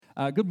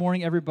Good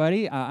morning,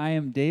 everybody. I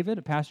am David,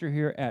 a pastor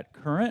here at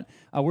Current.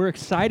 We're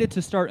excited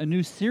to start a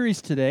new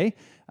series today,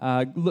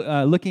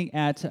 looking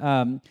at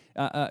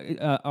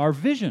our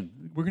vision.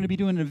 We're going to be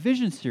doing a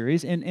vision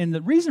series, and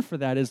the reason for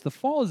that is the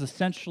fall is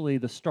essentially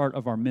the start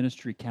of our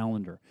ministry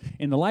calendar.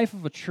 In the life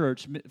of a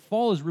church,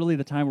 fall is really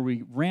the time where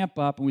we ramp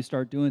up and we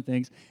start doing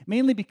things,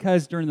 mainly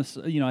because during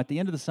at the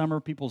end of the summer,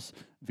 people's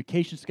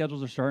vacation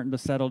schedules are starting to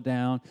settle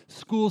down,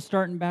 school's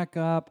starting back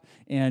up,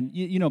 and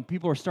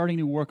people are starting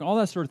new work, all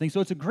that sort of thing.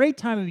 So it's a great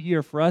time of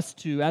year for us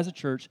to, as a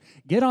church,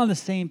 get on the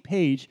same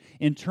page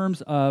in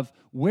terms of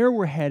where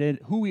we're headed,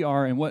 who we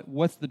are, and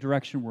what's the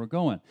direction we're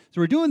going.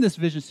 So we're doing this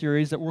vision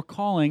series that we're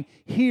calling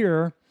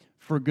Here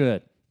for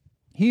Good.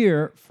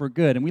 Here for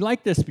Good. And we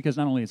like this because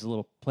not only is it a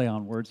little play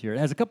on words here, it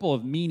has a couple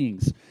of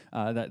meanings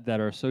that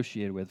are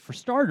associated with. For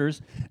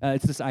starters,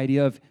 it's this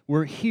idea of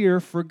we're here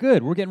for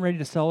good. We're getting ready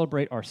to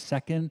celebrate our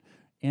second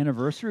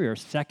anniversary, our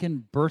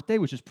second birthday,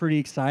 which is pretty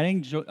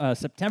exciting.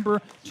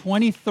 September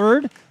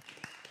 23rd.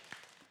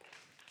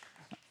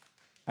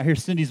 I hear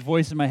Cindy's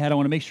voice in my head. I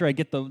want to make sure I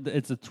get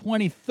it's the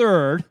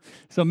 23rd.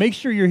 So make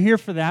sure you're here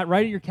for that.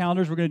 Write at your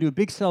calendars. We're going to do a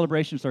big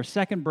celebration. It's our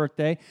second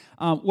birthday.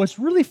 What's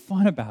really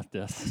fun about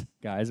this,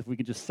 guys, if we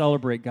could just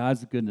celebrate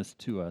God's goodness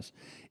to us,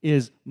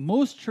 is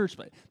most church,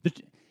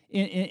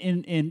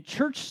 in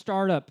church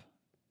startup,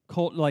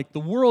 like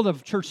the world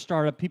of church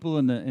startup, people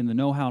in the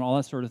know-how and all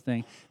that sort of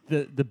thing,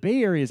 the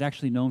Bay Area is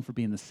actually known for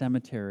being the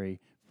cemetery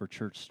for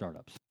church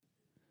startups.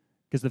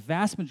 Because the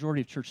vast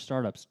majority of church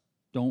startups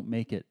don't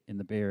make it in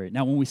the Bay Area.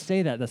 Now, when we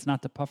say that, that's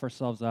not to puff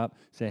ourselves up,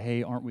 say,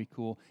 hey, aren't we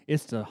cool?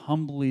 It's to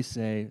humbly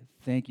say,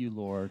 thank you,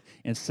 Lord,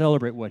 and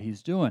celebrate what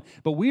He's doing.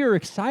 But we are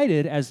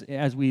excited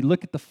as we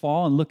look at the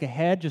fall and look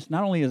ahead, just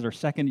not only as our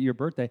second year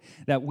birthday,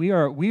 that we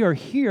are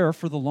here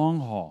for the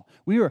long haul.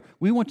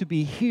 We want to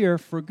be here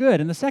for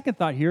good. And the second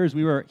thought here is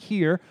we are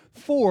here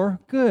for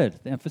good.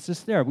 The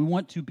emphasis there. We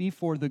want to be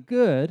for the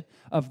good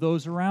of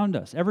those around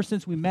us. Ever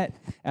since we met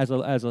as a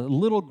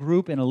little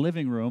group in a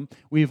living room,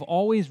 we've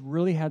always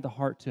really had the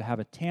heart to have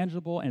a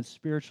tangible and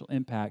spiritual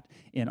impact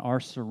in our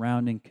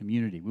surrounding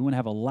community. We want to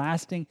have a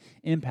lasting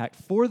impact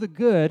for the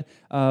good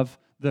of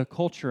the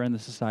culture and the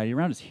society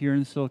around us here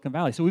in Silicon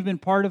Valley. So we've been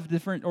part of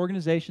different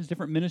organizations,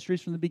 different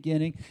ministries from the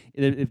beginning.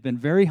 It's been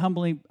very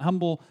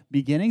humble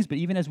beginnings, but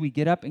even as we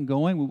get up and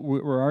going,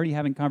 we're already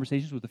having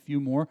conversations with a few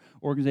more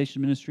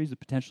organization ministries,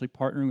 potentially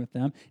partnering with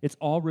them. It's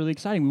all really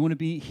exciting. We want to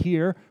be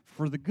here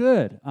for the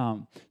good.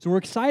 So we're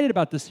excited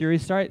about this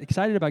series,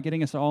 excited about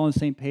getting us all on the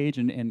same page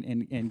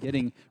and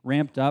getting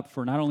ramped up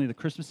for not only the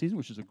Christmas season,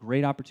 which is a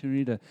great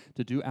opportunity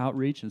to do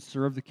outreach and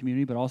serve the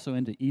community, but also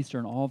into Easter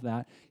and all of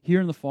that.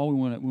 Here in the fall, we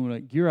want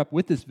to gear up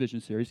with this vision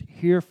series,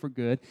 Here for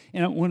Good.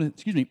 And I want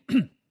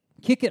to,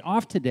 kick it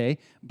off today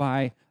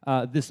by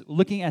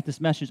looking at this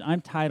message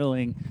I'm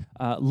titling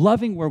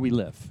Loving Where We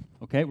Live.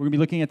 Okay, we're going to be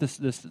looking at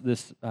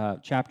this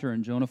chapter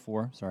in Jonah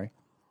 4,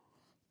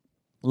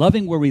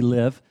 Loving Where We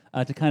Live,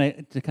 to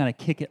kind of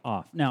kick it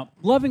off. Now,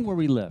 loving where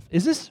we live,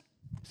 is this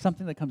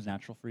something that comes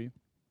natural for you?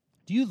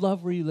 Do you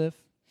love where you live?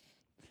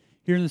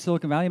 Here in the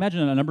Silicon Valley,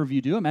 imagine a number of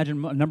you do.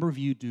 Imagine a number of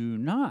you do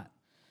not.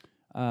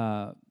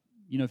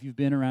 If you've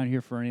been around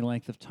here for any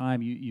length of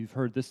time, you've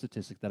heard this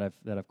statistic that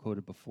I've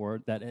quoted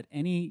before, that at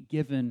any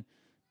given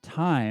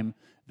time,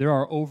 there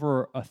are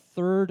over a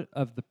third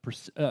of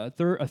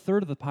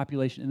the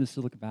population in the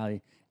Silicon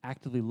Valley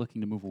actively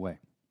looking to move away.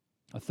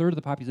 A third of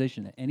the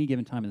population at any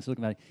given time in the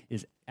Silicon Valley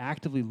is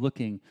actively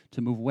looking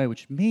to move away,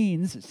 which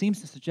means, it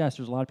seems to suggest,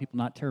 there's a lot of people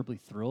not terribly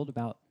thrilled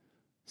about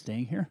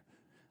staying here.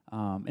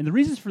 And the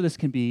reasons for this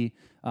can be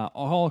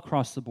all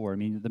across the board. I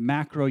mean, the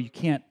macro, you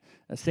can't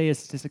say a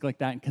statistic like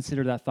that and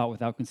consider that thought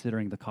without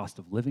considering the cost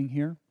of living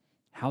here,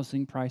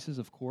 housing prices,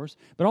 of course,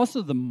 but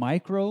also the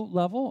micro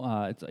level.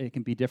 It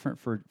can be different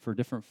for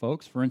different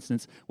folks. For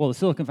instance, the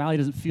Silicon Valley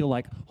doesn't feel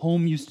like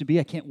home used to be.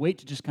 I can't wait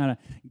to just kind of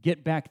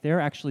get back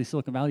there. Actually,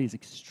 Silicon Valley is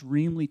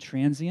extremely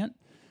transient.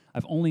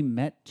 I've only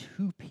met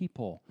 2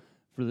 people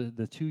for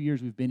the 2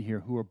 years we've been here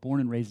who are born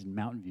and raised in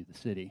Mountain View, the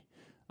city.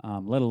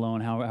 Let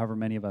alone however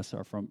many of us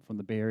are from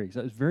the Bay Area.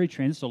 So it's very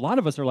transient. So a lot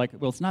of us are like,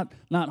 well, it's not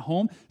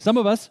home.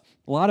 A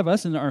lot of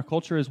us in our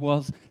culture as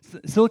well,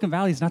 Silicon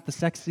Valley is not the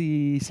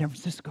sexy San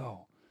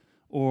Francisco.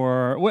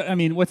 Or,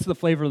 what's the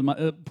flavor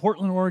of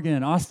Portland,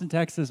 Oregon, Austin,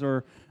 Texas,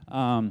 or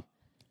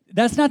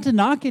that's not to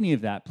knock any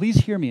of that. Please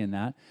hear me in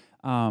that.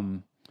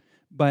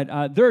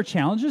 But there are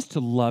challenges to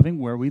loving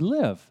where we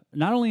live,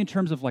 not only in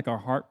terms of like our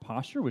heart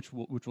posture, which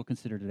we'll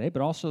consider today,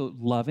 but also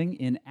loving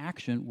in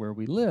action where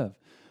we live.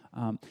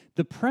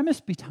 The premise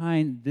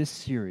behind this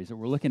series that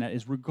we're looking at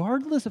is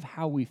regardless of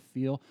how we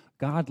feel,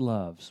 God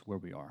loves where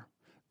we are.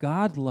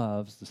 God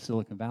loves the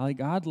Silicon Valley.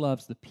 God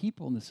loves the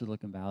people in the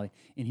Silicon Valley,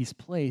 and He's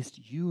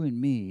placed you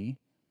and me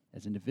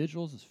as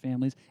individuals, as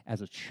families,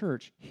 as a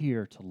church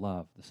here to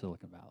love the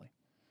Silicon Valley,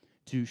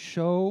 to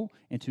show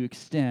and to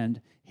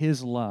extend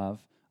His love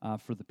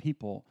for the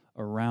people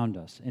around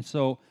us. And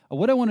so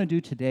what I want to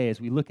do today as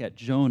we look at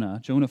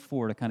Jonah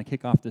 4, to kind of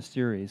kick off this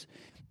series,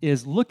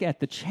 is look at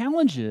the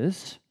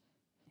challenges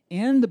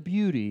and the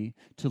beauty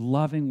to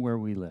loving where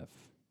we live.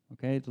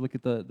 okay, to look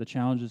at the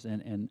challenges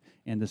and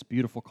this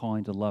beautiful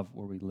calling to love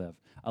where we live.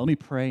 Let me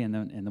pray, and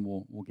then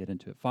we'll get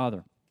into it.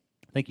 Father,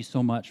 thank you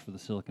so much for the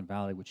Silicon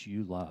Valley, which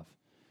you love,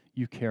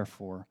 you care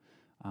for.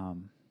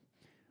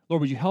 Lord,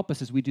 would you help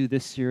us as we do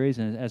this series,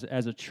 and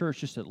as a church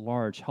just at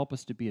large, help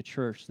us to be a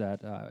church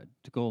that,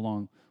 to go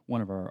along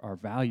one of our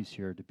values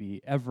here, to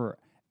be ever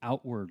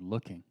outward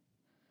looking,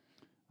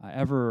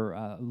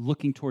 ever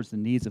looking towards the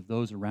needs of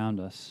those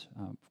around us.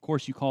 Of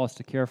course, you call us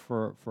to care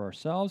for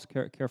ourselves,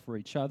 care for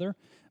each other,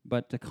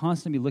 but to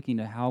constantly be looking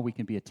to how we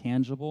can be a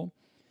tangible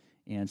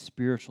and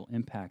spiritual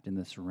impact in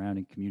the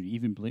surrounding community,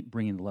 even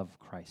bringing the love of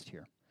Christ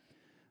here.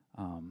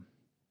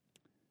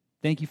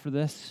 Thank you for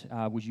this.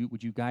 Would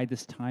you guide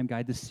this time,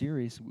 guide this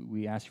series?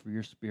 We ask for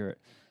your spirit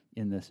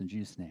in this in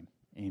Jesus' name.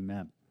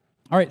 Amen.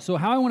 All right, so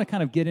how I want to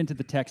kind of get into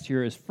the text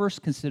here is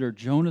first consider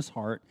Jonah's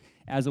heart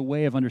as a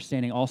way of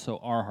understanding also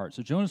our heart.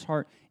 So Jonah's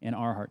heart and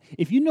our heart.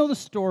 If you know the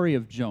story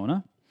of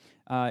Jonah,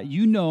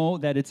 you know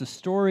that it's a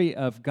story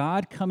of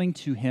God coming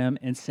to him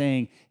and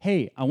saying,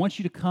 hey, I want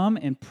you to come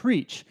and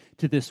preach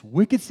to this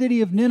wicked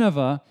city of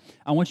Nineveh.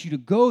 I want you to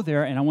go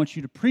there, and I want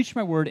you to preach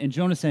my word. And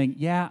Jonah saying,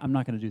 yeah, I'm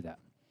not going to do that.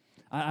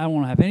 I don't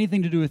want to have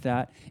anything to do with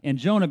that. And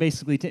Jonah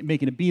basically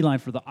making a beeline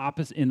for the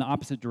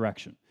opposite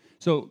direction.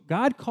 So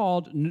God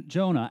called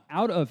Jonah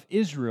out of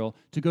Israel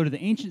to go to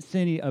the ancient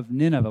city of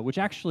Nineveh, which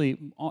actually,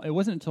 it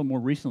wasn't until more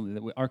recently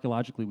that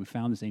archaeologically we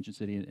found this ancient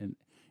city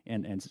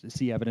and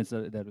see evidence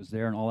that it was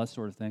there and all that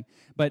sort of thing.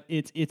 But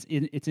it's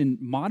in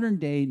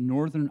modern-day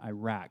northern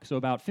Iraq, so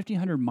about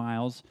 1,500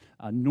 miles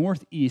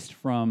northeast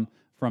from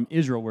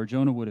Israel, where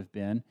Jonah would have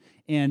been.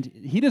 And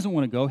he doesn't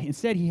want to go.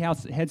 Instead, he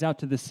heads out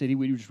to this city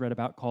we just read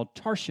about called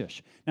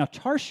Tarshish. Now,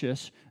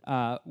 Tarshish,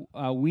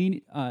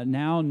 we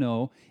now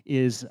know,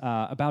 is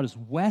about as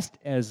west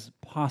as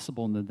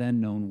possible in the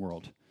then-known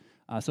world.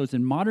 So it's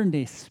in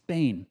modern-day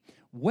Spain,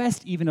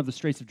 west even of the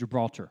Straits of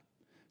Gibraltar.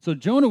 So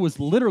Jonah was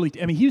literally,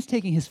 he was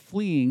taking his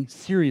fleeing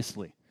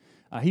seriously.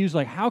 He was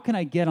like, how can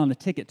I get on the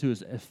ticket to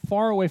as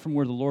far away from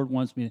where the Lord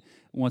wants me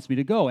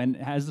to go? And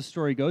as the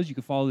story goes, you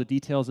can follow the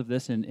details of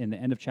this in the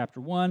end of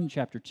chapter 1,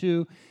 chapter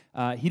 2.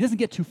 He doesn't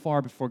get too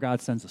far before God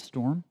sends a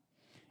storm.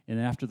 And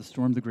then after the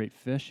storm, the great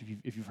fish.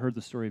 If you've heard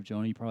the story of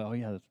Jonah, you probably, oh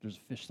yeah, there's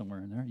a fish somewhere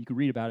in there. You can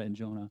read about it in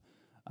Jonah,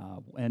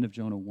 end of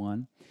Jonah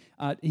 1.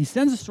 He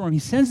sends a storm. He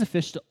sends a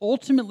fish to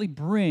ultimately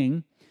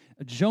bring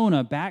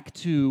Jonah back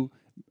to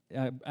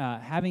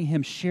having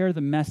him share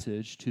the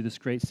message to this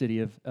great city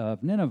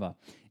of Nineveh.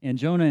 And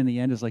Jonah, in the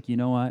end, is like, you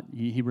know what?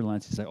 He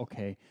relents. He's like,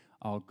 okay,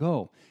 I'll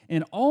go.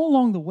 And all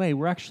along the way,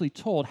 we're actually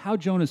told how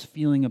Jonah's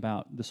feeling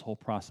about this whole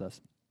process.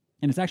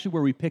 And it's actually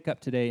where we pick up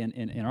today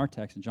in our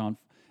text in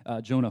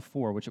Jonah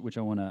 4, which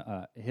I want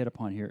to hit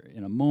upon here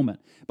in a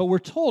moment. But we're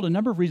told a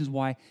number of reasons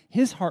why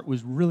his heart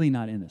was really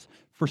not in this.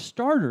 For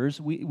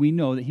starters, we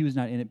know that he was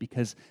not in it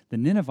because the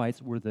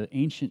Ninevites were the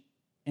ancient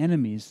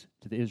enemies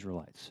to the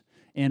Israelites.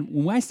 And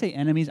when I say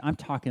enemies, I'm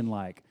talking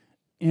like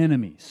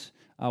enemies.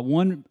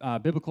 One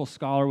biblical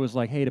scholar was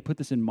like, hey, to put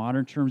this in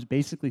modern terms,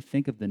 basically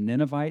think of the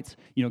Ninevites.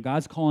 You know,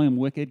 God's calling them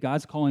wicked.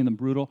 God's calling them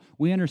brutal.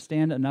 We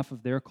understand enough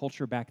of their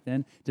culture back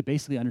then to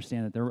basically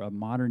understand that they're a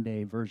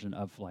modern-day version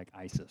of like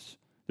ISIS.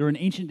 They're an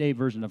ancient-day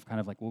version of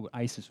kind of like what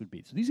ISIS would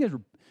be. So these guys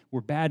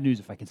were bad news,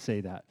 if I can say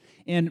that.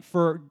 And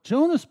for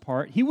Jonah's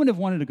part, he wouldn't have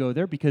wanted to go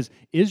there because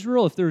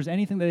Israel, if there was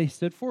anything that they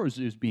stood for, it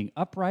was being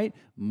upright,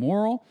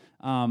 moral,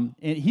 and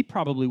he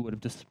probably would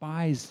have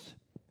despised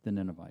the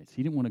Ninevites.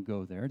 He didn't want to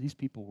go there. These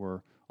people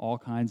were all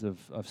kinds of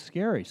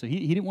scary. So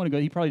he didn't want to go.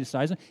 He probably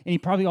despised them, and he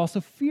probably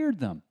also feared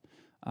them.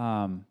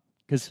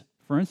 Because,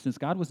 for instance,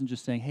 God wasn't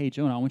just saying, hey,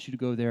 Jonah, I want you to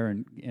go there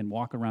and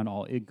walk around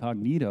all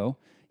incognito.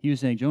 He was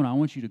saying, Jonah, I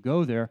want you to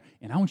go there,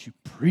 and I want you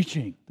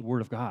preaching the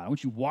word of God. I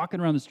want you walking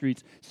around the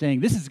streets saying,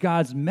 this is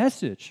God's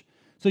message.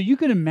 So you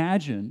can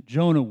imagine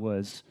Jonah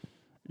was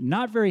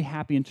not very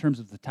happy in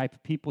terms of the type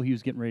of people he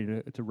was getting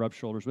ready to rub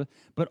shoulders with,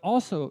 but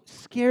also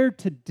scared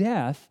to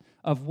death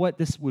of what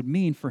this would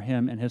mean for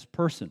him and his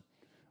person.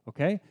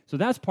 Okay? So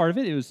that's part of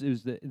it. It was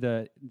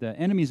the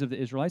enemies of the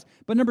Israelites.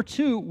 But number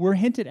two, we're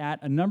hinted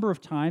at a number of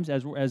times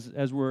as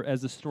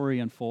the story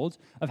unfolds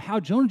of how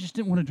Jonah just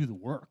didn't want to do the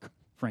work,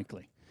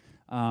 frankly.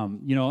 I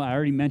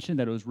already mentioned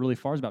that it was really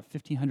far. It's about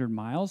 1,500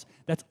 miles.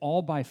 That's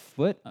all by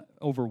foot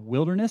over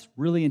wilderness,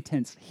 really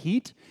intense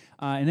heat.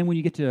 And then when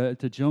you get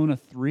to Jonah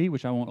 3,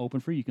 which I won't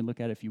open for you, you can look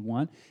at it if you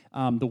want.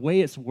 The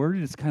way it's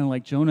worded, it's kind of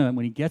like Jonah,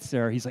 when he gets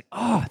there, he's like,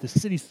 the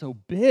city's so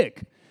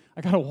big.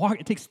 I got to walk.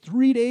 It takes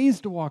 3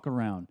 days to walk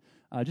around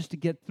just to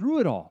get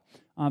through it all.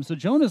 So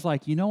Jonah's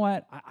like, you know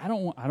what? I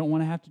don't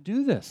want to have to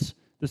do this.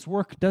 This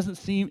work doesn't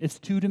seem, it's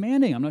too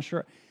demanding. I'm not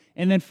sure.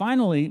 And then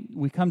finally,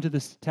 we come to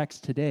this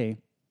text today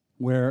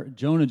where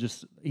Jonah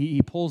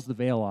he pulls the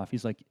veil off.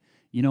 He's like,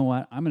 you know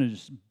what? I'm going to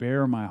just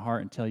bare my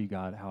heart and tell you,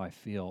 God, how I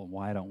feel,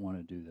 why I don't want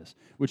to do this,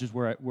 which is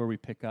where we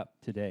pick up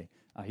today.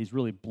 He's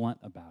really blunt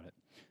about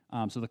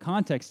it. So the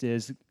context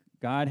is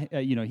God,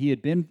 he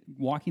had been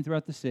walking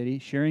throughout the city,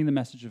 sharing the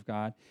message of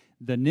God.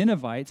 The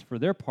Ninevites, for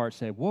their part,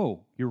 say,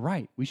 "Whoa, you're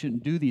right. We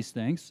shouldn't do these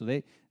things." So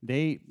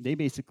they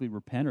basically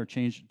repent or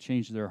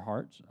change their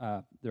hearts,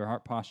 their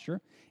heart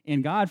posture.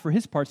 And God, for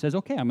His part, says,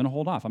 "Okay, I'm going to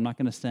hold off. I'm not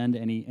going to send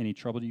any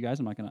trouble to you guys.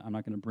 I'm not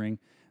going to bring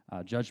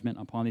judgment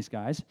upon these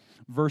guys."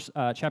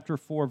 Chapter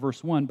 4,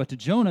 verse 1. But to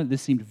Jonah,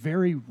 this seemed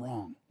very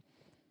wrong,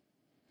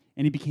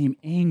 and he became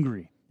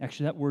angry.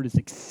 Actually, that word is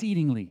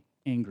exceedingly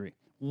angry,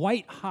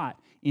 white hot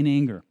in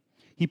anger.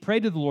 He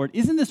prayed to the Lord,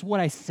 "Isn't this what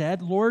I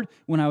said, Lord,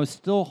 when I was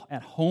still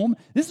at home?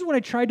 This is what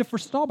I tried to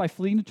forestall by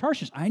fleeing to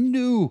Tarshish. I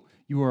knew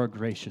you are a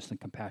gracious and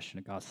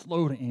compassionate God,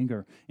 slow to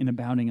anger and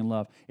abounding in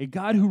love, a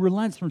God who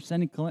relents from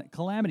sending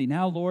calamity.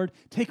 Now, Lord,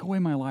 take away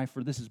my life,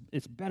 for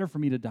it's better for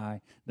me to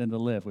die than to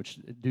live," which,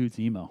 dude's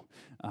emo.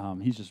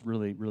 He's just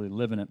really, really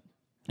living it.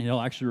 And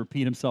he'll actually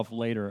repeat himself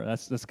later.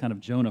 That's kind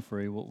of Jonah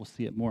for you. We'll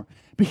see it more.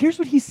 But here's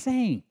what he's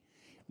saying.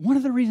 One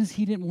of the reasons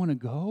he didn't want to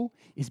go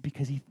is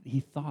because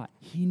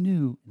he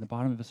knew in the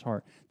bottom of his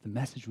heart the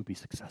message would be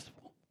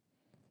successful.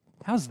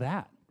 How's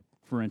that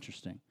for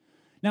interesting?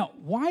 Now,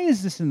 why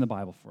is this in the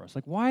Bible for us?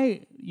 Like,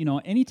 why,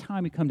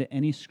 anytime we come to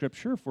any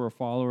scripture for a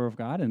follower of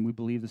God and we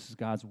believe this is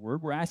God's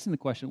word, we're asking the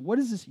question, what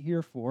is this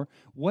here for?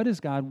 What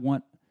does God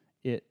want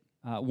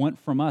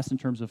from us in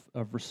terms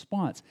of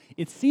response?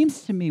 It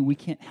seems to me we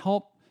can't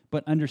help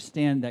but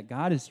understand that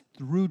God is,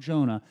 through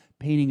Jonah,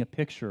 painting a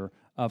picture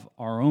of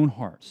our own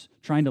hearts,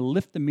 trying to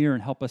lift the mirror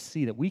and help us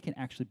see that we can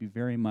actually be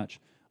very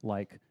much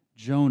like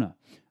Jonah.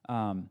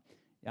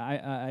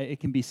 It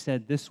can be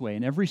said this way: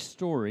 in every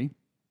story,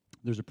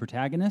 there's a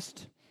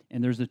protagonist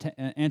and there's an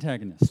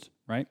antagonist,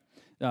 right?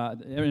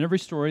 In every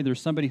story, there's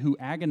somebody who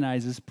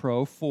agonizes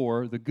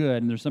for the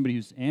good, and there's somebody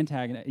who's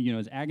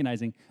is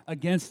agonizing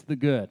against the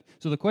good.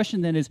 So the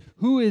question then is,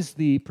 who is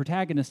the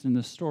protagonist in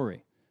this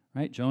story,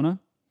 right? Jonah,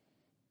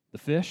 the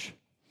fish.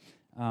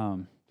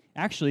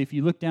 Actually, if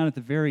you look down at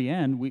the very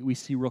end, we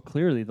see real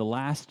clearly the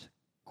last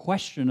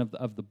question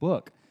of the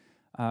book.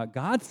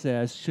 God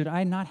says, "Should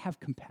I not have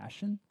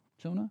compassion,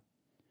 Jonah?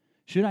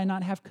 Should I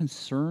not have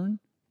concern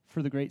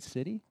for the great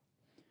city?"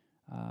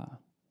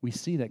 We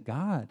see that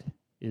God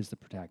is the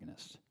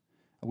protagonist.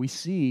 We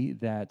see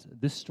that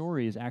this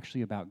story is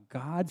actually about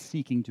God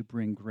seeking to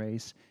bring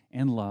grace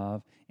and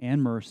love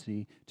and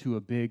mercy to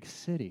a big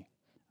city,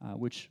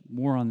 which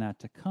more on that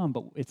to come.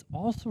 But it's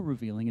also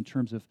revealing in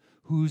terms of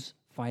who's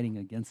fighting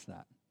against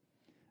that.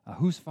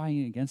 Who's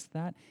fighting against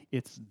that?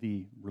 It's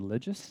the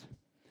religious,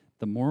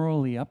 the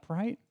morally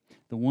upright,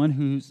 the one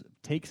who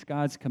takes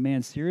God's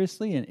command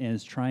seriously and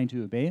is trying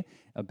to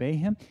obey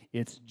Him.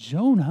 It's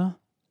Jonah.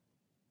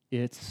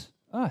 It's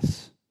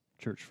us,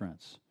 church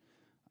friends.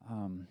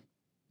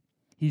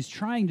 He's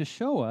trying to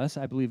show us,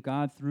 I believe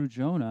God through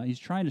Jonah, he's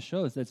trying to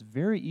show us that it's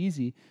very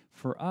easy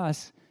for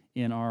us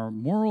in our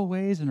moral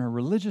ways and our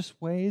religious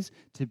ways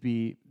to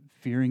be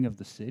fearing of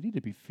the city,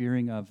 to be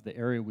fearing of the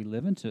area we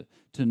live in, to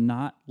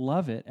not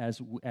love it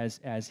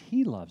as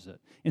He loves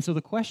it. And so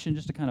the question,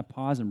 just to kind of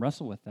pause and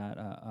wrestle with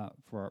that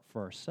for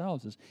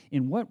ourselves, is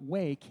in what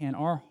way can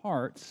our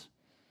hearts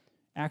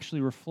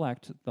actually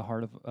reflect the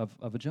heart of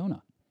a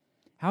Jonah?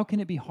 How can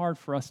it be hard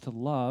for us to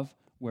love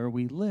where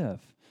we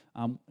live?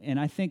 And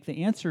I think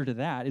the answer to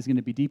that is going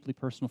to be deeply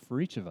personal for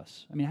each of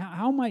us. I mean,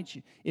 how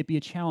might it be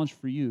a challenge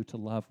for you to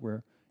love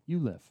where you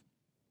live?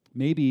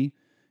 Maybe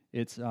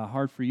it's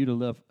hard for you to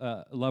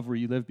love where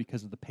you live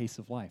because of the pace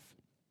of life.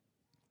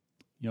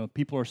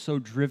 People are so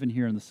driven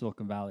here in the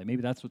Silicon Valley.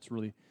 Maybe that's what's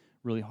really,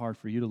 really hard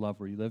for you to love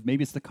where you live.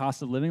 Maybe it's the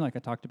cost of living, like I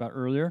talked about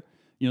earlier.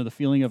 The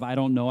feeling of, I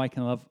don't know, I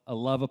can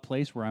love a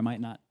place where I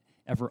might not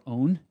ever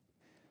own.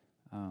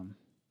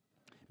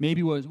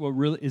 Maybe what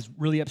really is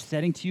really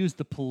upsetting to you is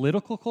the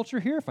political culture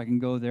here, if I can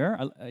go there.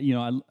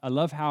 I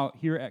love how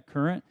here at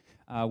Current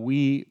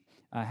we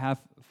have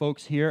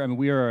folks here. I mean,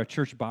 we are a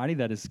church body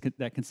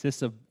that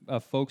consists of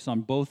folks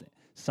on both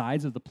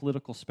sides of the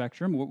political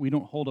spectrum. We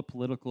don't hold a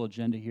political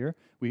agenda here.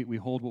 We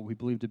hold what we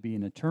believe to be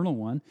an eternal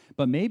one.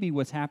 But maybe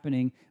what's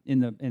happening in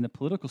the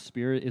political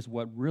sphere is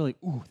what really,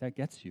 that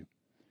gets you.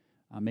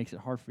 Makes it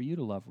hard for you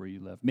to love where you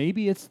live.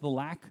 Maybe it's the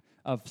lack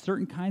of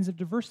certain kinds of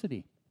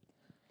diversity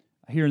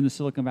here in the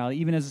Silicon Valley,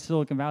 even as the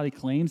Silicon Valley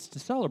claims to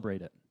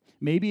celebrate it.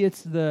 Maybe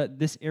it's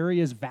this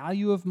area's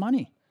value of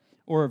money,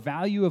 or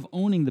value of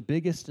owning the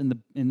biggest and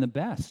the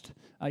best.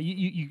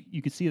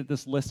 You can see that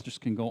this list just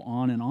can go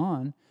on and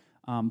on,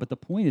 but the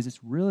point is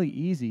it's really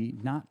easy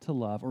not to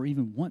love or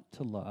even want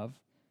to love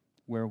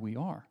where we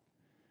are.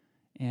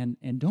 And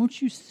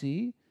don't you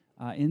see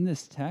in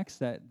this text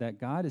that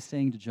God is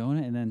saying to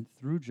Jonah, and then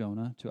through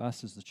Jonah to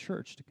us as the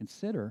church, to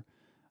consider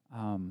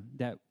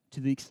that to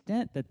the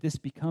extent that this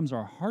becomes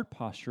our heart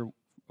posture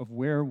of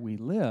where we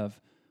live,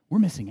 we're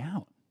missing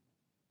out.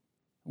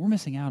 We're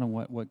missing out on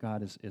what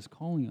God is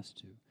calling us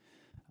to.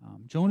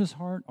 Jonah's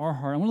heart, our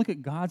heart. I want to look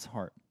at God's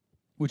heart,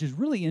 which is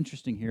really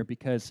interesting here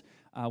because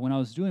when I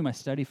was doing my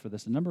study for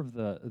this, a number of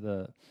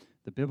the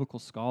biblical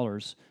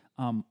scholars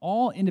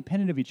all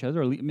independent of each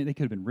other. They could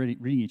have been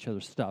reading each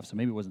other's stuff, so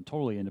maybe it wasn't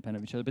totally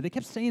independent of each other, but they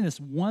kept saying this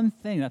one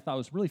thing that I thought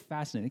was really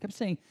fascinating. They kept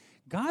saying,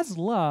 God's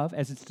love,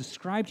 as it's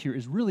described here,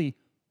 is really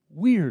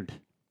weird.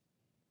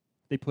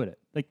 They put it.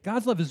 Like,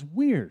 God's love is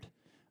weird.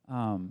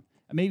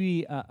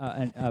 Maybe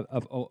a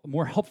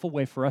more helpful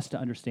way for us to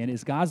understand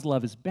is God's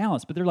love is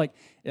balanced. But they're like,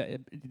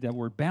 that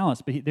word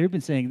balanced, but they've been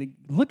saying,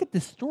 look at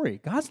this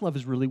story. God's love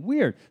is really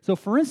weird. So,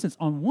 for instance,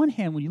 on one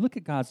hand, when you look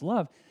at God's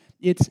love,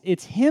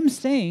 it's him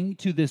saying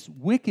to this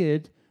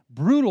wicked,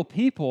 brutal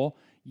people,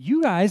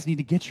 you guys need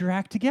to get your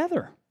act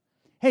together.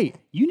 Hey,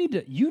 you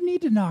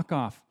need to knock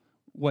off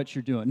what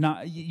you're doing.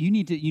 You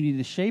need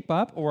to shape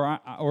up,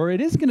 or it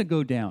is going to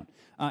go down.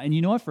 And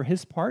you know what? For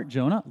his part,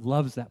 Jonah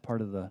loves that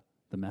part of the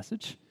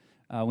message.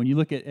 When you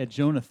look at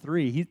Jonah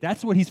 3,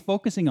 that's what he's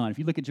focusing on. If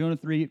you look at Jonah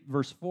 3,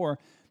 verse 4,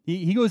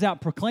 he goes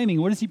out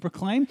proclaiming. What does he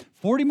proclaim?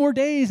 40 more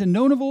days and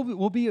Nineveh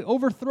will be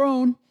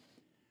overthrown.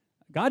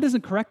 God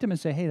doesn't correct him and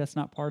say, hey, that's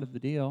not part of the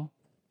deal.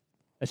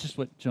 That's just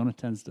what Jonah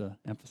tends to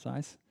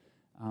emphasize.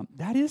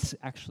 That is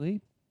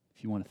actually,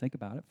 if you want to think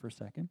about it for a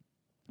second,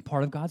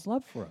 part of God's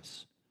love for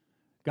us.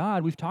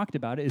 God, we've talked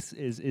about it,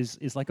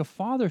 is like a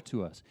father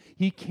to us.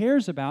 He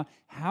cares about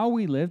how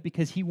we live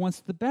because he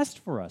wants the best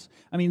for us.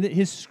 I mean,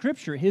 his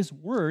scripture, his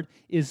word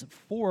is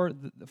for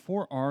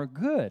our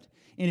good.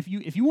 And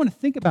if you want to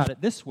think about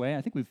it this way,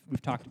 I think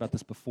we've talked about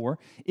this before.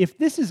 If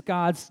this is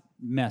God's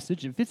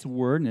message, if it's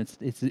word and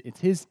it's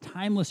his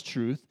timeless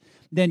truth,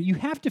 then you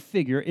have to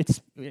figure it's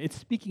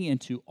speaking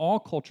into all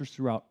cultures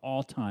throughout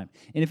all time.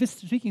 And if it's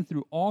speaking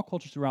through all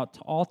cultures throughout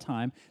all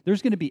time,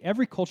 there's going to be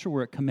every culture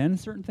where it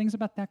commends certain things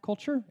about that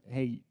culture.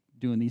 Hey,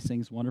 doing these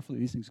things wonderfully,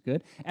 these things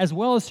good, as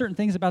well as certain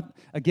things about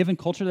a given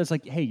culture that's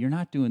like, hey, you're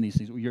not doing these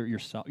things.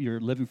 You're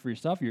living for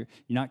yourself. You're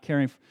not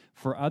caring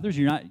for others.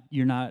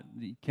 You're not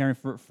caring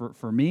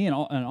for me, and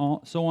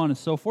all so on and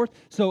so forth.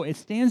 So it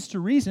stands to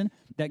reason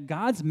that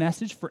God's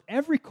message for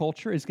every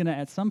culture is going to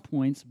at some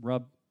points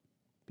rub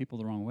people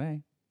the wrong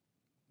way,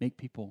 make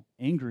people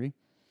angry.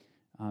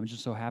 It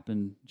just so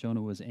happened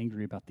Jonah was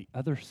angry about the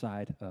other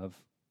side of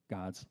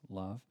God's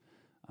love.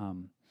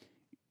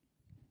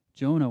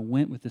 Jonah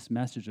went with this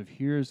message of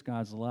here's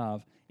God's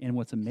love, and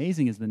what's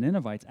amazing is the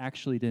Ninevites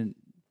actually didn't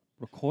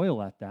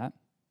recoil at that.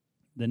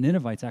 The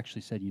Ninevites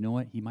actually said, you know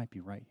what, he might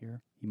be right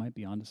here. He might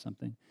be onto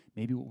something.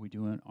 Maybe what we're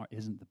doing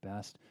isn't the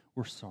best.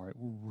 We're sorry.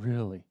 We're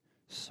really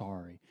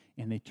sorry.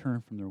 And they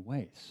turn from their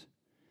ways.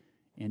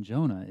 And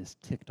Jonah is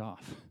ticked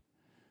off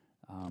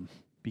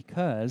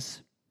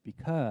because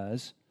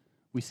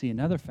we see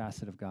another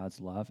facet of God's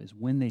love is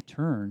when they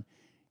turn,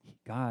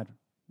 God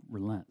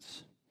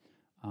relents.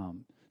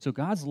 So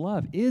God's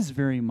love is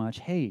very much,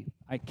 hey,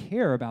 I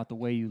care about the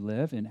way you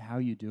live and how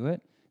you do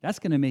it. That's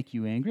going to make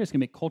you angry. It's going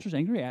to make cultures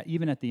angry,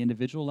 even at the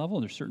individual level.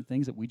 There's certain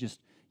things that we just,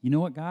 you know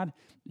what, God?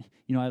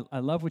 I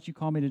love what you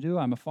call me to do.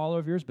 I'm a follower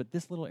of yours, but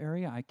this little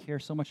area, I care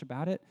so much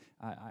about it.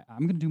 I'm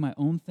going to do my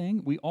own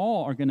thing. We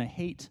all are going to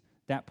hate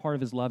that part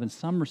of his love in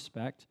some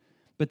respect.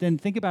 But then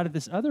think about it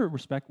this other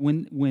respect.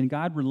 When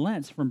God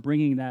relents from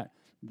bringing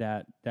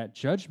that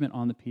judgment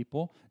on the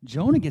people,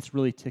 Jonah gets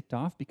really ticked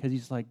off because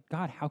he's like,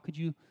 God, how could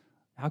you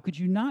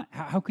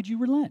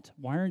relent?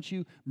 Why aren't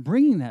you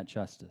bringing that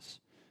justice?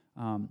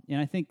 And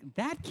I think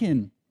that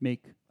can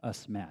make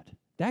us mad.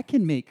 That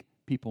can make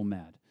people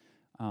mad.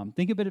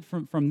 Think about it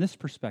from this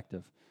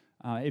perspective.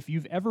 If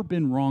you've ever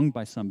been wronged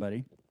by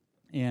somebody,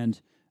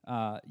 and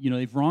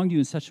they've wronged you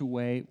in such a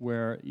way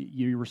where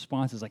your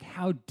response is like,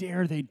 "How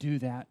dare they do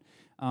that?"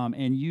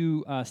 And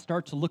you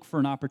start to look for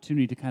an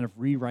opportunity to kind of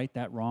rewrite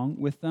that wrong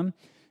with them.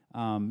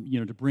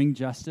 To bring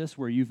justice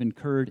where you've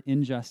incurred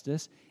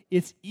injustice.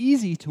 It's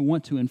easy to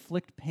want to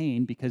inflict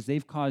pain because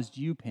they've caused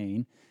you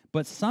pain,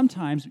 but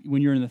sometimes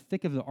when you're in the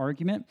thick of the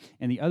argument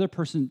and the other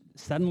person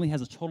suddenly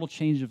has a total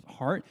change of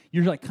heart,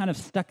 you're like kind of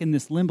stuck in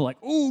this limbo, like,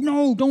 oh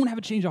no, don't have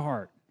a change of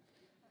heart.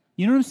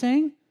 You know what I'm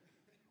saying?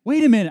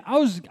 Wait a minute, I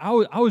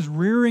was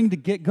rearing to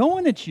get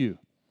going at you.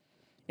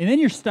 And then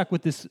you're stuck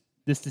with this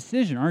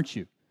decision, aren't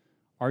you?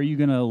 Are you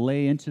going to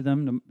lay into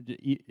them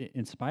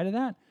in spite of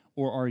that?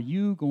 Or are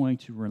you going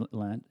to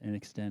relent and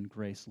extend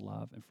grace,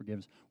 love, and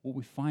forgiveness? What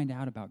we find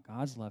out about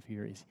God's love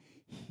here is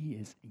he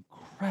is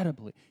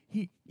incredibly,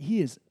 he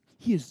is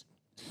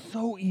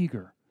so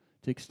eager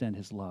to extend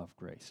his love,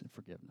 grace, and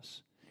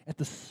forgiveness. At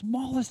the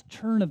smallest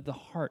turn of the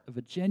heart, of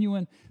a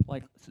genuine,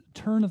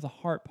 turn of the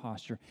heart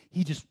posture,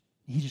 he just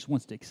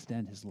wants to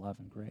extend his love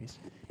and grace.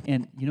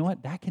 And you know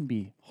what? That can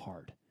be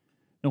hard.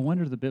 No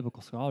wonder the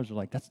biblical scholars are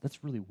like,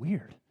 that's really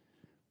weird.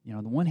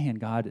 On the one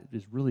hand, God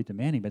is really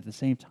demanding, but at the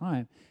same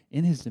time,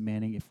 in his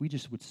demanding, if we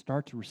just would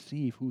start to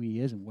receive who he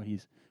is and what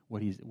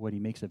he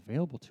makes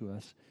available to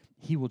us,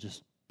 he will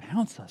just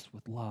pounce us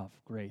with love,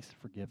 grace,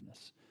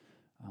 forgiveness.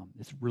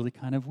 It's really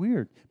kind of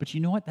weird. But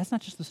you know what? That's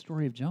not just the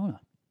story of Jonah.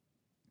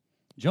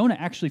 Jonah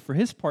actually, for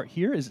his part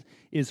here,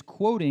 is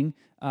quoting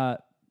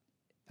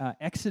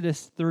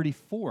Exodus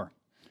 34.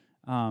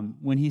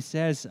 When he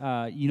says,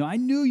 I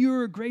knew you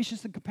were a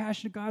gracious and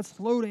compassionate God,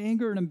 slow to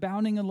anger and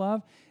abounding in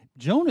love.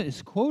 Jonah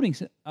is quoting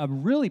a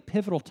really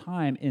pivotal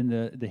time in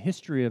the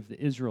history of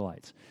the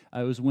Israelites.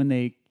 It was when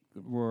they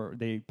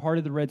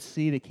parted the Red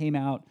Sea. They came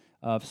out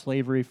of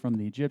slavery from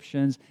the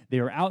Egyptians.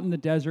 They were out in the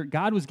desert.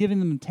 God was giving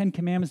them the Ten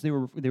Commandments.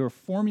 They were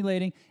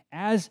formulating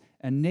as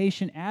a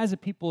nation, as a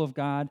people of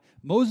God.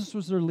 Moses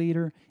was their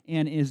leader,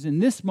 and it is in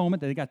this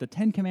moment that they got the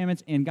Ten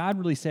Commandments, and God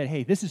really said,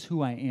 hey, this is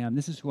who I am.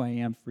 This is who I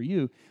am for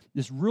you.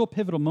 This real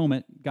pivotal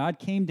moment, God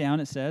came down,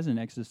 it says in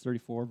Exodus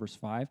 34, verse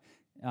 5,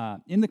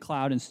 in the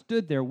cloud and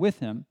stood there with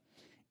him.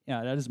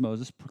 That is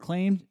Moses,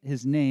 proclaimed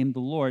his name, the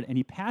Lord, and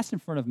he passed in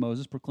front of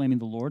Moses, proclaiming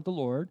the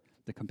Lord,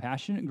 the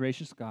compassionate and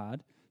gracious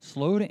God,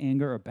 slow to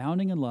anger,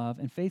 abounding in love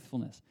and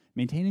faithfulness,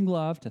 maintaining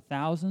love to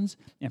thousands,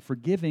 and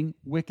forgiving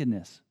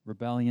wickedness,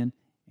 rebellion,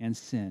 and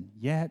sin.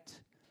 Yet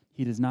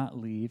he does not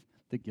leave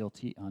the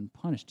guilty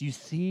unpunished. Do you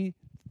see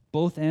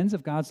both ends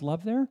of God's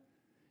love there?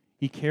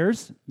 He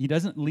cares. He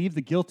doesn't leave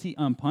the guilty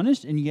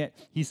unpunished, and yet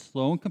he's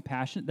slow and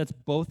compassionate. That's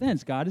both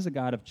ends. God is a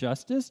God of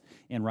justice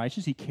and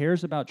righteousness. He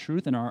cares about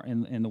truth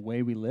in the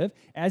way we live,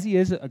 as he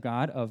is a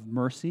God of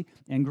mercy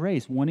and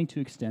grace, wanting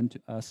to extend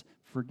to us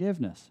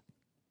forgiveness.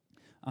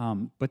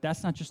 But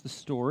that's not just the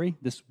story,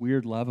 this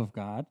weird love of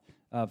God,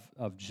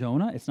 of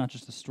Jonah. It's not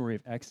just the story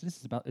of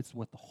Exodus. It's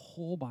what the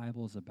whole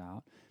Bible is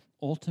about,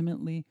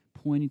 ultimately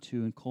pointing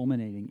to and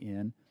culminating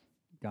in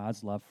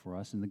God's love for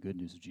us and the good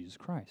news of Jesus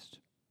Christ,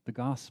 the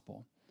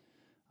gospel.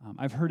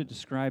 I've heard it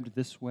described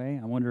this way.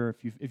 I wonder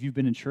if you've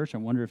been in church, I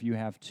wonder if you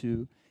have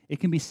too.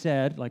 It can be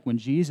said, like when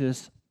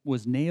Jesus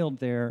was nailed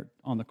there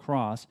on the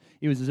cross,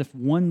 it was as if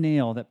one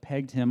nail that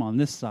pegged him on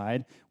this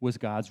side was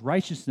God's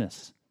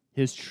righteousness,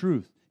 his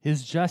truth,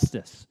 his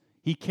justice.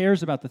 He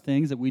cares about the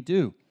things that we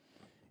do.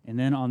 And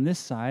then on this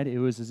side, it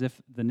was as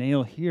if the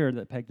nail here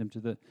that pegged him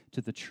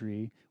to the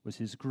tree was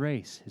his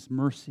grace, his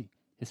mercy,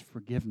 his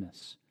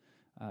forgiveness.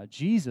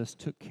 Jesus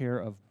took care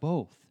of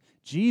both.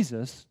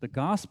 Jesus, the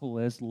gospel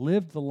is,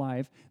 lived the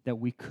life that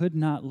we could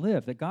not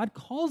live, that God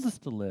calls us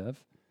to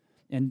live,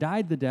 and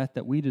died the death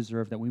that we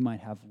deserve, that we might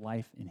have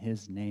life in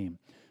his name.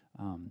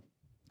 1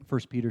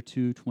 Peter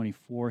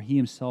 2:24, he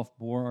himself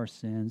bore our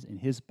sins in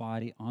his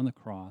body on the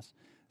cross,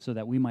 so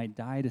that we might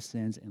die to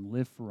sins and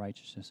live for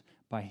righteousness.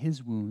 By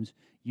his wounds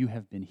you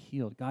have been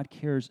healed. God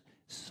cares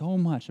so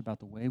much about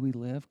the way we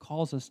live,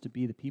 calls us to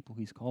be the people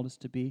he's called us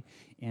to be,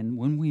 and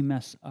when we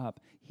mess up,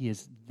 he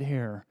is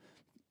there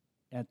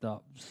at the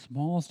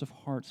smallest of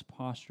hearts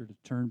posture to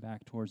turn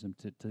back towards him,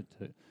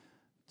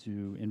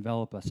 to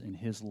envelop us in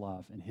his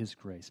love and his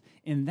grace.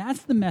 And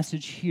that's the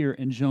message here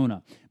in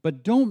Jonah.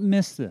 But don't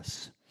miss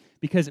this,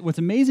 because what's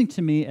amazing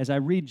to me as I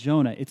read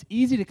Jonah, it's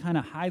easy to kind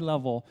of high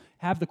level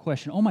have the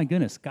question, oh my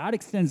goodness, God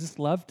extends this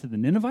love to the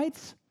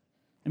Ninevites?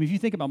 I mean, if you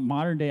think about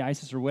modern day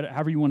ISIS or whatever,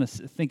 however you want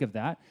to think of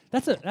that,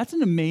 that's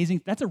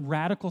a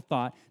radical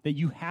thought that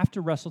you have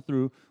to wrestle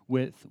through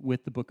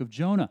with the book of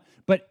Jonah.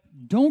 But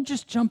don't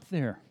just jump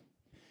there.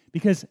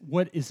 Because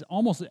what is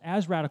almost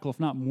as radical, if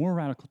not more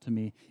radical to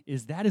me,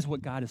 is that is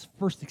what God is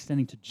first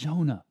extending to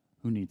Jonah,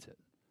 who needs it.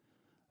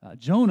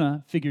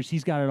 Jonah figures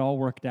he's got it all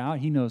worked out.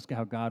 He knows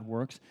how God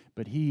works,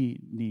 but he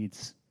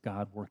needs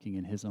God working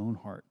in his own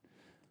heart.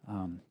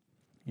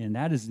 And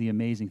that is the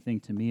amazing thing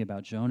to me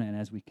about Jonah, and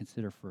as we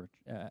consider for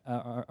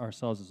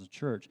ourselves as a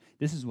church,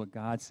 this is what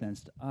God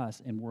sends to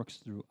us and works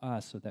through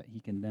us so that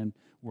he can then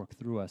work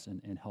through us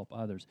and help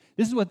others.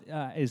 This is what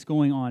is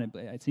going on,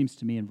 it seems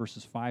to me, in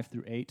verses 5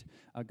 through 8.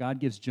 God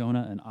gives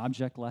Jonah an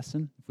object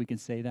lesson, if we can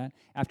say that.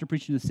 After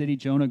preaching to the city,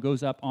 Jonah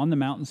goes up on the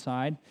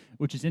mountainside,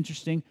 which is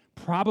interesting.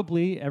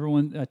 Probably,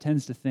 everyone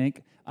tends to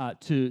think,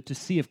 to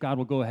see if God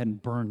will go ahead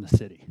and burn the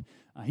city.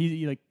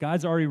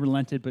 God's already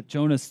relented, but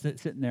Jonah's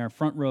sitting there,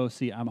 front row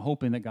seat. I'm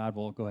hoping that God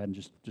will go ahead and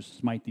just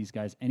smite these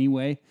guys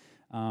anyway,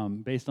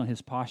 based on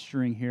his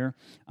posturing here.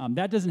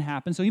 That doesn't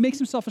happen, so he makes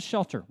himself a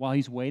shelter while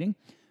he's waiting.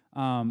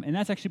 And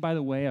that's actually, by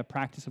the way, a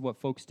practice of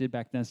what folks did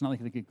back then. It's not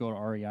like they could go to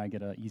REI,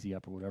 get an Easy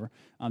Up or whatever.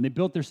 They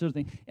built their sort of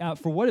thing.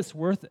 For what it's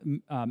worth,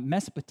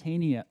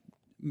 Mesopotamia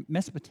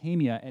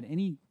at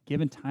any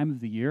given time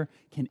of the year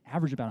can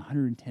average about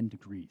 110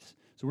 degrees.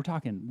 So we're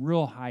talking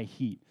real high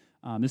heat.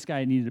 This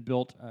guy needed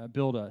to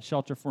build a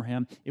shelter for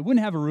him. It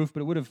wouldn't have a roof,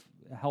 but it would have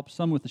helped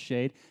some with the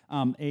shade.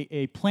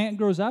 A plant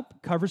grows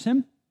up, covers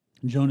him.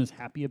 Jonah's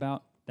happy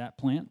about that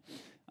plant.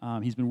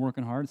 He's been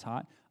working hard. It's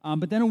hot.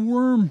 But then a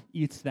worm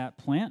eats that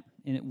plant,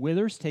 and it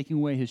withers, taking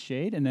away his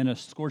shade, and then a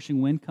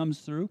scorching wind comes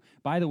through.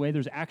 By the way,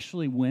 there's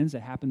actually winds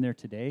that happen there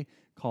today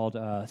called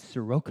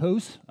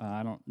sirocco's.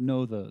 I don't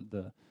know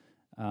the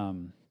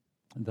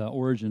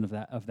origin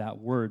of that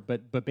word,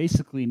 but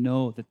basically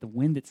know that the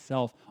wind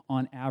itself,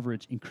 on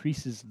average,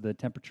 increases the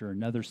temperature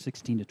another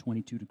 16 to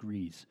 22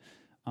 degrees.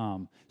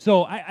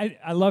 So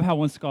I love how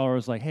one scholar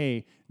was like,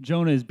 hey,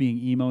 Jonah is being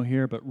emo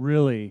here, but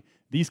really,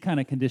 these kind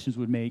of conditions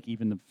would make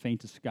even the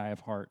faintest guy of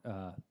heart,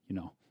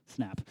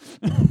 snap.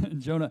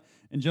 Jonah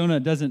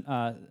doesn't,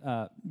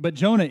 but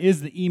Jonah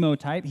is the emo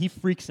type. He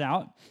freaks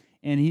out,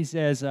 and he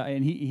says,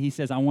 he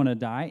says, I want to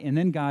die. And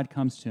then God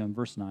comes to him,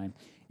 verse 9,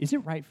 is it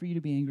right for you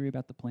to be angry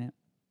about the plant?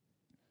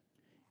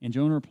 And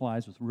Jonah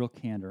replies with real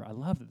candor, I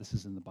love that this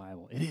is in the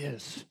Bible. It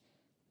is.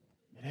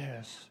 It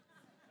is.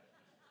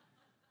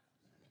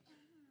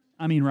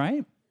 I mean,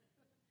 right?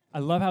 I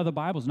love how the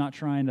Bible's not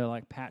trying to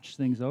like patch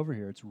things over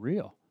here. It's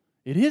real.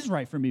 It is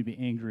right for me to be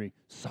angry,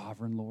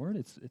 sovereign Lord.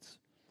 It's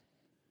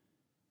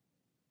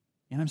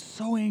and I'm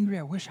so angry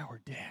I wish I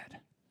were dead.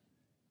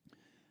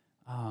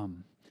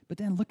 But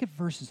then look at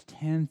verses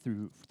 10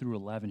 through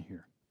 11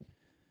 here.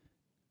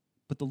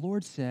 But the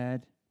Lord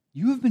said,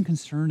 "You have been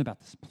concerned about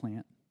this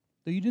plant,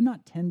 though you did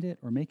not tend it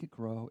or make it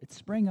grow. It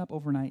sprang up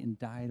overnight and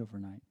died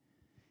overnight.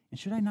 And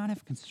should I not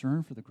have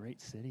concern for the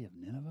great city of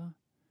Nineveh?"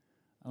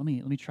 Let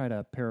me try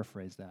to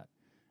paraphrase that.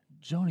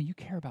 Jonah, you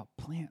care about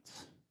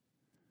plants.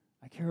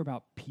 I care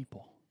about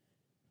people.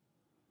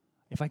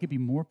 If I could be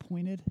more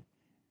pointed,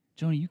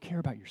 Jonah, you care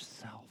about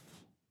yourself.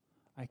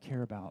 I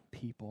care about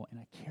people, and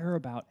I care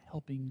about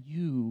helping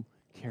you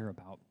care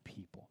about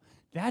people.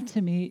 That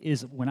to me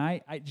is when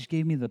I just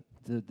gave me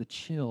the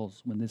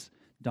chills when this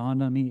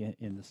dawned on me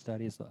in the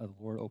study as the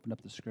Lord opened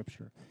up the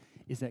scripture,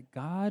 is that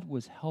God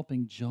was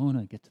helping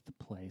Jonah get to the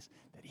place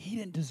that he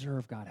didn't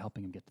deserve God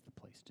helping him get to the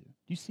place to. Do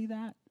you see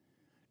that?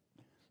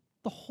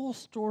 The whole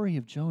story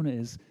of Jonah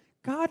is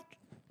God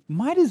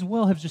might as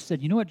well have just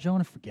said, you know what,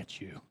 Jonah, forget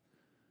you.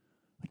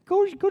 Like,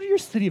 go to your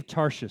city of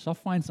Tarshish. I'll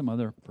find some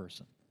other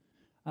person.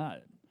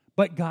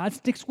 But God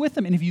sticks with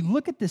him. And if you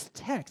look at this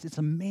text, it's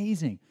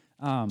amazing.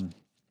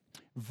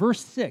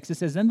 Verse 6, it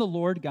says, "Then the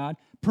Lord God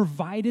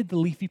provided the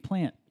leafy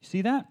plant." You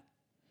see that?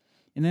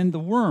 And then the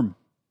worm.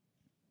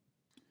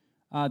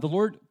 The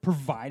Lord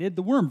provided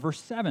the worm. Verse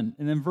 7.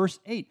 And then verse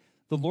 8,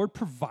 the Lord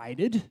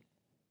provided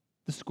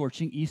the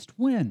scorching east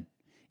wind.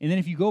 And then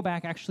if you go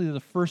back actually to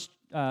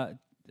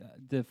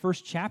the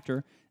first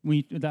chapter,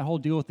 that whole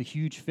deal with the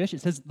huge fish,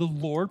 it says the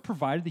Lord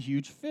provided the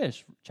huge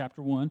fish.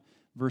 Chapter 1,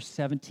 verse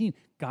 17.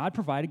 God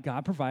provided,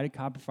 God provided,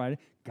 God provided,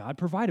 God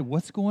provided.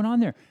 What's going on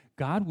there?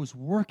 God was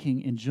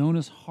working in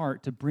Jonah's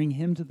heart to bring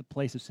him to the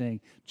place of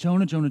saying,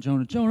 Jonah, Jonah,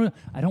 Jonah, Jonah,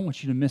 I don't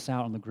want you to miss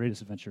out on the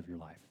greatest adventure of your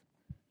life.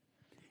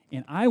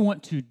 And I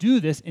want to do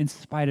this in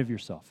spite of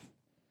yourself.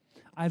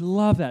 I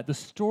love that. The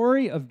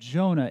story of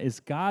Jonah is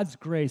God's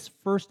grace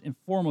first and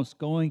foremost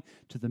going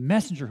to the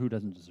messenger who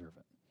doesn't deserve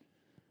it.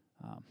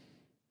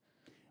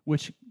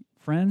 Which,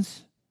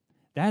 friends,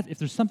 that if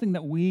there's something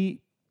that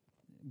we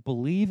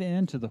believe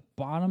in to the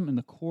bottom and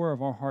the core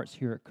of our hearts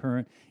here at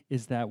Current,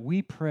 is that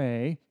we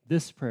pray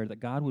this prayer that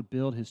God would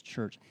build his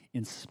church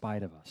in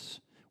spite of us.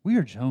 We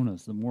are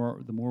Jonahs. The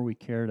more we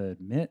care to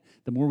admit,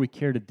 the more we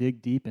care to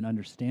dig deep and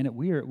understand it.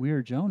 We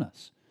are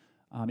Jonahs.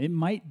 It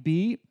might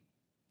be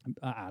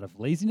out of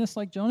laziness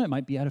like Jonah. It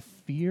might be out of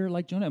fear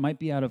like Jonah. It might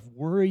be out of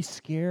worry,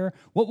 scare.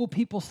 What will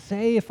people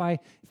say if I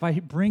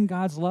bring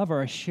God's love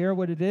or I share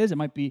what it is? It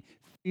might be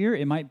fear.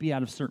 It might be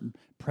out of certain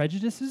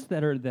prejudices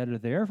that are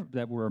there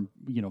that we're,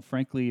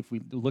 frankly, if we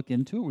look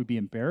into it, we'd be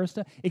embarrassed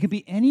at. It could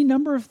be any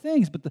number of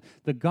things, but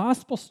the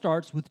gospel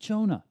starts with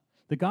Jonah.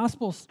 The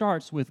gospel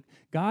starts with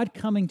God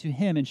coming to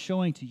him and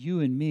showing to you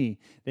and me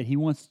that he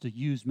wants to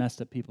use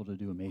messed up people to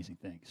do amazing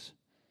things.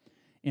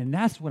 And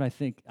that's what I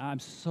think I'm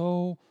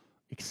so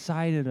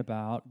excited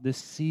about this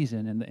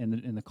season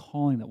and the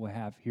calling that we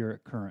have here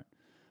at Current.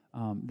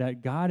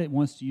 That God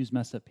wants to use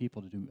messed up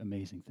people to do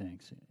amazing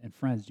things. And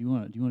friends, do you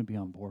want to be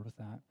on board with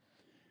that?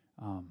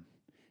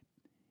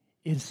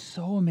 It is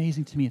so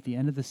amazing to me at the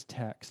end of this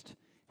text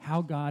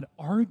how God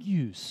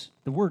argues.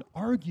 The word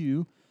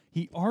argue,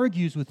 he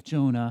argues with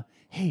Jonah.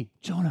 Hey,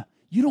 Jonah,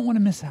 you don't want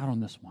to miss out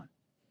on this one.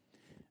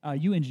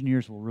 You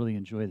engineers will really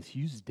enjoy this. He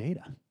uses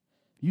data.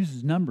 He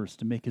uses numbers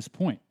to make his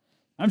point.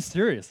 I'm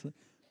serious.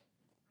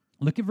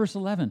 Look at verse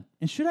 11.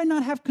 "And should I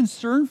not have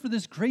concern for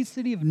this great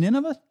city of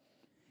Nineveh,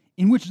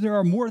 in which there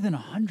are more than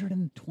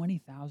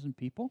 120,000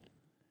 people?"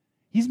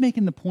 He's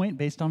making the point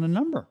based on a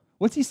number.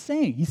 What's he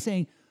saying? He's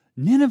saying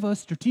Nineveh is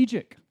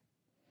strategic.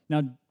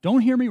 Now,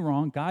 don't hear me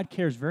wrong. God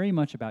cares very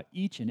much about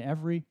each and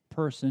every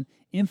person,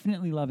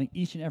 infinitely loving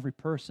each and every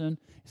person.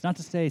 It's not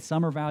to say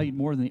some are valued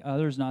more than the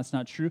others. No, it's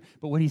not true.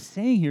 But what he's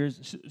saying here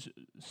is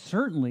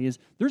certainly is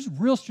there's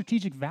real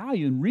strategic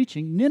value in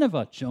reaching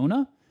Nineveh,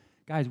 Jonah.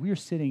 Guys, we are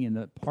sitting in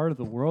the part of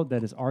the world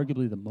that is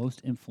arguably the most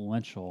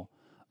influential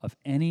of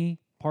any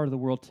part of the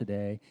world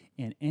today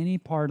and any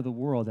part of the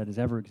world that has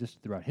ever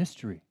existed throughout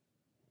history.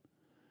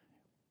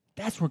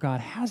 That's where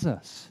God has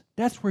us.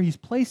 That's where he's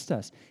placed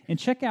us. And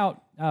check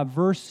out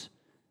Acts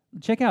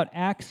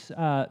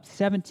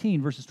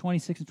 17, verses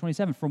 26 and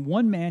 27. "From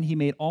one man he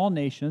made all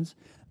nations,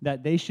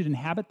 that they should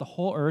inhabit the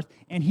whole earth,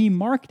 and he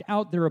marked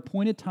out their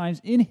appointed times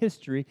in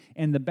history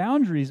and the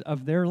boundaries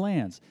of their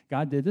lands."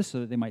 God did this so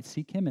that they might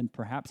seek him and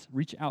perhaps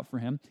reach out for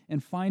him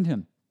and find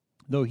him,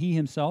 though he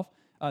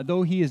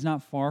is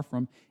not far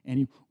from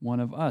any one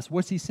of us.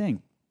 What's he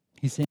saying?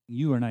 He's saying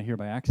you are not here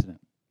by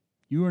accident.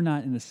 You are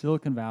not in the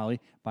Silicon Valley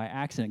by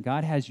accident.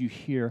 God has you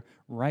here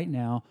right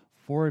now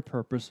for a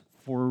purpose,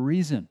 for a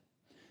reason.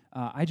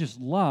 I just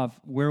love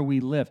where we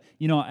live.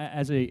 You know,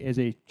 as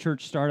a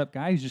church startup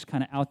guy who's just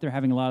kind of out there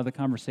having a lot of the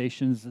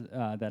conversations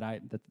that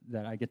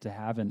I get to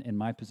have in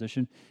my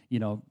position, you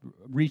know,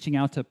 reaching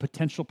out to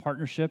potential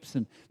partnerships.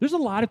 And there's a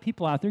lot of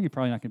people out there, you're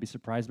probably not going to be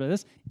surprised by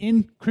this,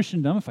 in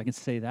Christendom, if I can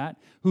say that,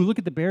 who look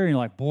at the Bay Area and are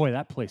like, boy,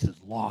 that place is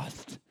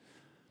lost.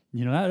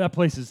 You know, that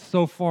place is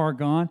so far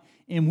gone.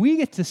 And we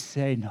get to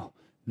say, no,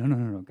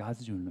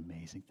 God's doing an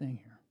amazing thing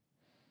here.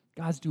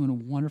 God's doing a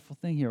wonderful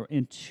thing here.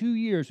 In 2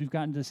 years, we've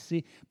gotten to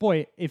see,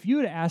 boy, if you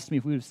had asked me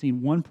if we would have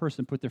seen one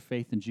person put their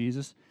faith in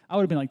Jesus, I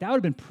would have been like, that would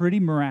have been pretty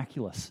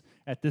miraculous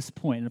at this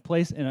point, in a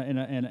place,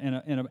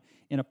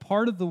 in a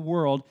part of the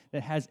world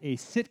that has a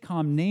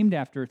sitcom named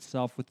after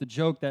itself with the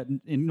joke that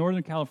in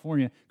Northern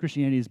California,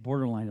 Christianity is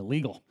borderline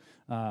illegal,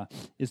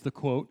 is the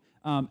quote.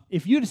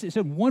 If you had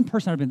said one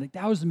person, I would have been like,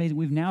 that was amazing.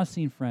 We've now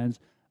seen, friends,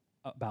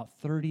 about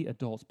 30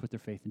 adults put their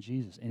faith in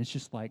Jesus. And it's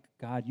just like,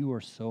 God, you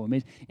are so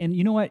amazing. And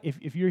you know what?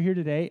 If you're here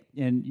today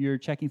and you're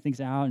checking things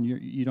out and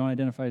you don't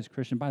identify as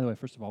Christian, by the way,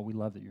 first of all, we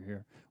love that you're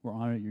here. We're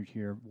honored you're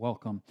here.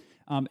 Welcome.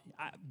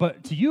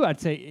 But to you,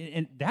 I'd say,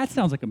 and that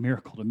sounds like a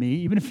miracle to me,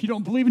 even if you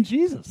don't believe in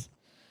Jesus.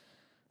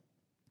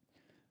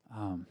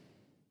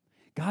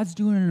 God's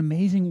doing an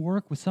amazing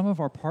work with some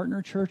of our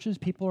partner churches.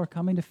 People are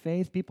coming to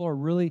faith. People are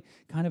really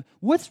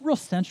what's real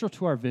central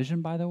to our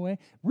vision, by the way?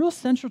 Real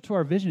central to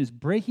our vision is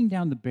breaking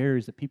down the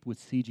barriers that people would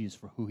see Jesus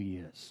for who he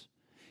is.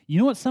 You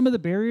know what some of the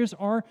barriers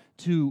are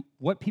to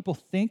what people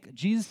think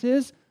Jesus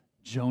is?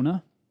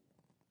 Jonah.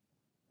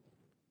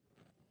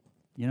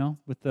 You know,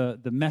 with the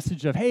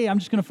message of, hey, I'm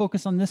just going to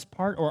focus on this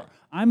part, or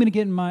I'm going to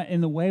get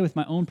in the way with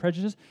my own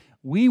prejudice.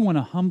 We want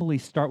to humbly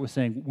start with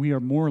saying we are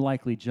more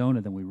likely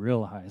Jonah than we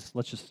realize.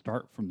 Let's just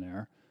start from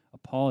there.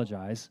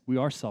 Apologize. We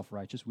are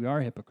self-righteous. We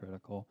are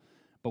hypocritical,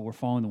 but we're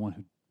following the one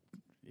who,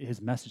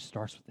 his message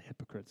starts with the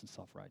hypocrites and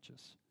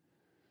self-righteous.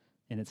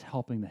 And it's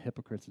helping the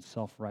hypocrites and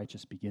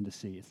self-righteous begin to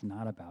see it's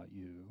not about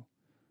you.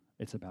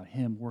 It's about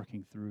him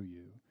working through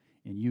you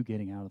and you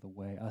getting out of the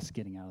way, us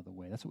getting out of the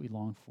way. That's what we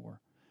long for.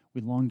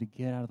 We long to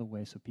get out of the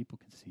way so people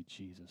can see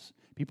Jesus.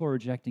 People are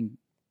rejecting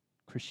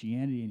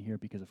Christianity in here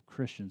because of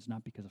Christians,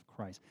 not because of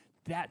Christ.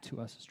 That to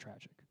us is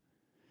tragic.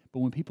 But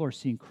when people are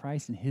seeing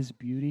Christ and his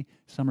beauty,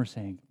 some are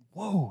saying,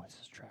 whoa, this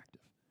is attractive,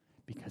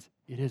 because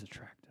it is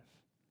attractive.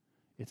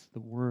 It's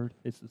the word,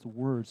 it's the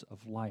words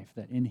of life,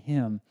 that in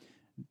him,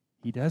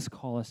 he does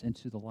call us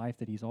into the life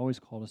that he's always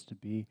called us to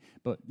be,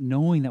 but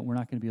knowing that we're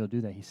not going to be able to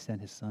do that, he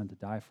sent his son to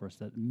die for us,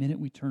 that the minute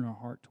we turn our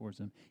heart towards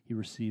him, he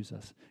receives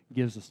us,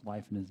 gives us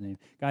life in his name.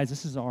 Guys,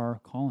 this is our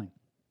calling.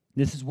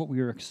 This is what we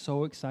are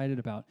so excited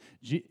about.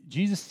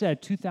 Jesus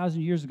said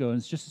 2,000 years ago, and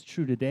it's just as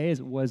true today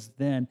as it was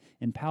then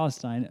in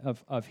Palestine,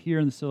 of here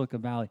in the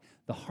Silicon Valley,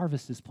 the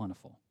harvest is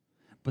plentiful,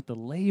 but the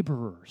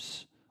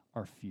laborers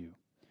are few.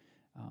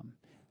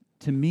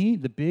 To me,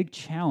 the big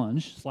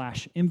challenge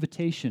 /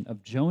 invitation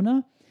of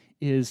Jonah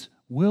is,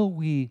 will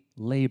we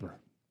labor?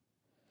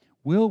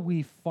 Will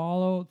we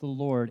follow the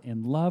Lord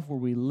and love where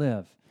we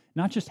live?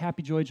 Not just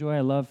happy, joy, joy,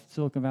 I love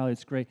Silicon Valley,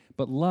 it's great,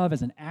 but love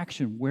as an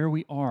action where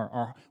we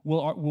are.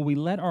 Will we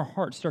let our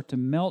hearts start to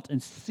melt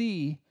and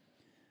see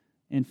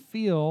and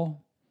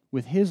feel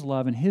with his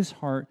love and his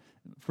heart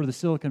for the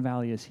Silicon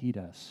Valley as he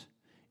does?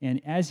 And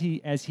as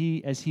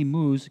he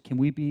moves,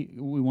 we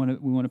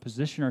want to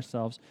position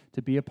ourselves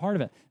to be a part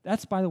of it.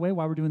 That's, by the way,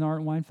 why we're doing the Art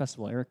and Wine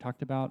Festival. Eric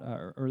talked about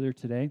earlier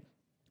today.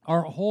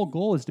 Our whole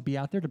goal is to be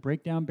out there to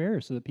break down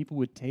barriers so that people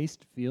would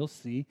taste, feel,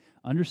 see,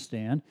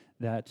 understand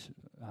that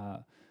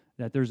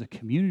there's a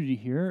community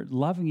here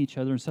loving each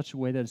other in such a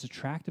way that is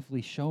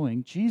attractively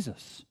showing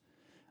Jesus.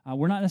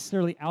 We're not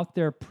necessarily out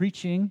there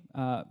preaching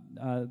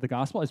the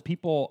gospel. As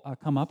people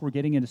come up, we're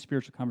getting into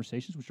spiritual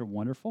conversations, which are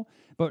wonderful.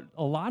 But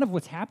a lot of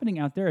what's happening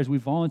out there as we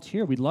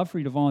volunteer, we'd love for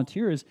you to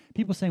volunteer, is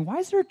people saying, why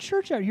is there a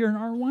church out here in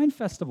our wine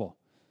festival?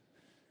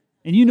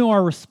 And you know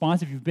our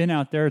response, if you've been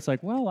out there, it's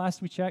like, well,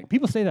 last we checked.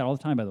 People say that all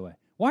the time, by the way.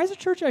 Why is a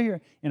church out here?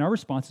 And our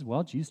response is,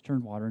 well, Jesus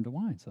turned water into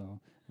wine,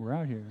 so we're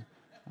out here.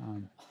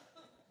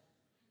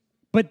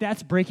 But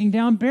that's breaking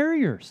down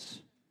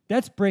barriers.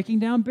 That's breaking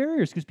down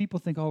barriers because people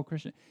think, oh,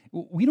 Christian.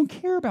 We don't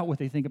care about what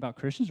they think about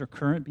Christians or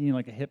Current being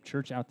like a hip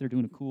church out there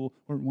doing a cool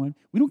one.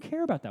 We don't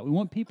care about that. We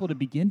want people to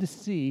begin to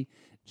see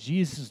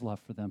Jesus'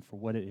 love for them for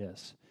what it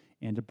is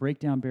and to break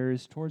down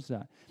barriers towards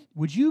that.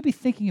 Would you be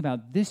thinking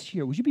about this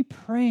year? Would you be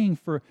praying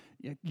for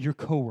your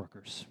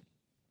coworkers,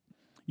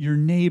 your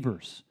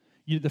neighbors,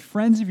 the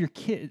friends of your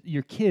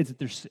kids that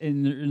they're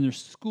in their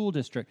school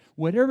district,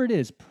 whatever it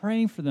is,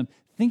 praying for them,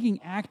 thinking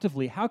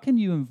actively, how can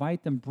you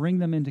invite them, bring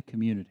them into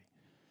community?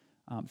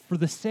 For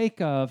the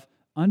sake of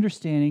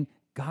understanding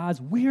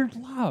God's weird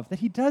love, that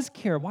he does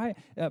care. Why?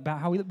 About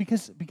how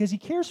because he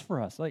cares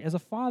for us, like as a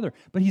father.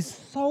 But he's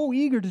so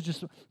eager to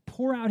just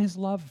pour out his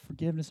love,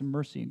 forgiveness, and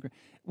mercy, and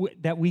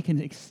that we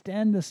can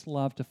extend this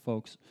love to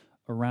folks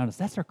around us.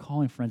 That's our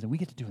calling, friends, and we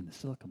get to do it in the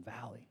Silicon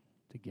Valley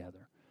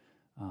together.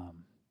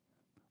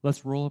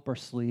 Let's roll up our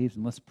sleeves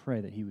and let's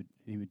pray that he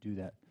would do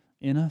that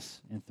in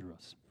us and through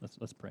us.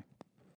 Let's pray.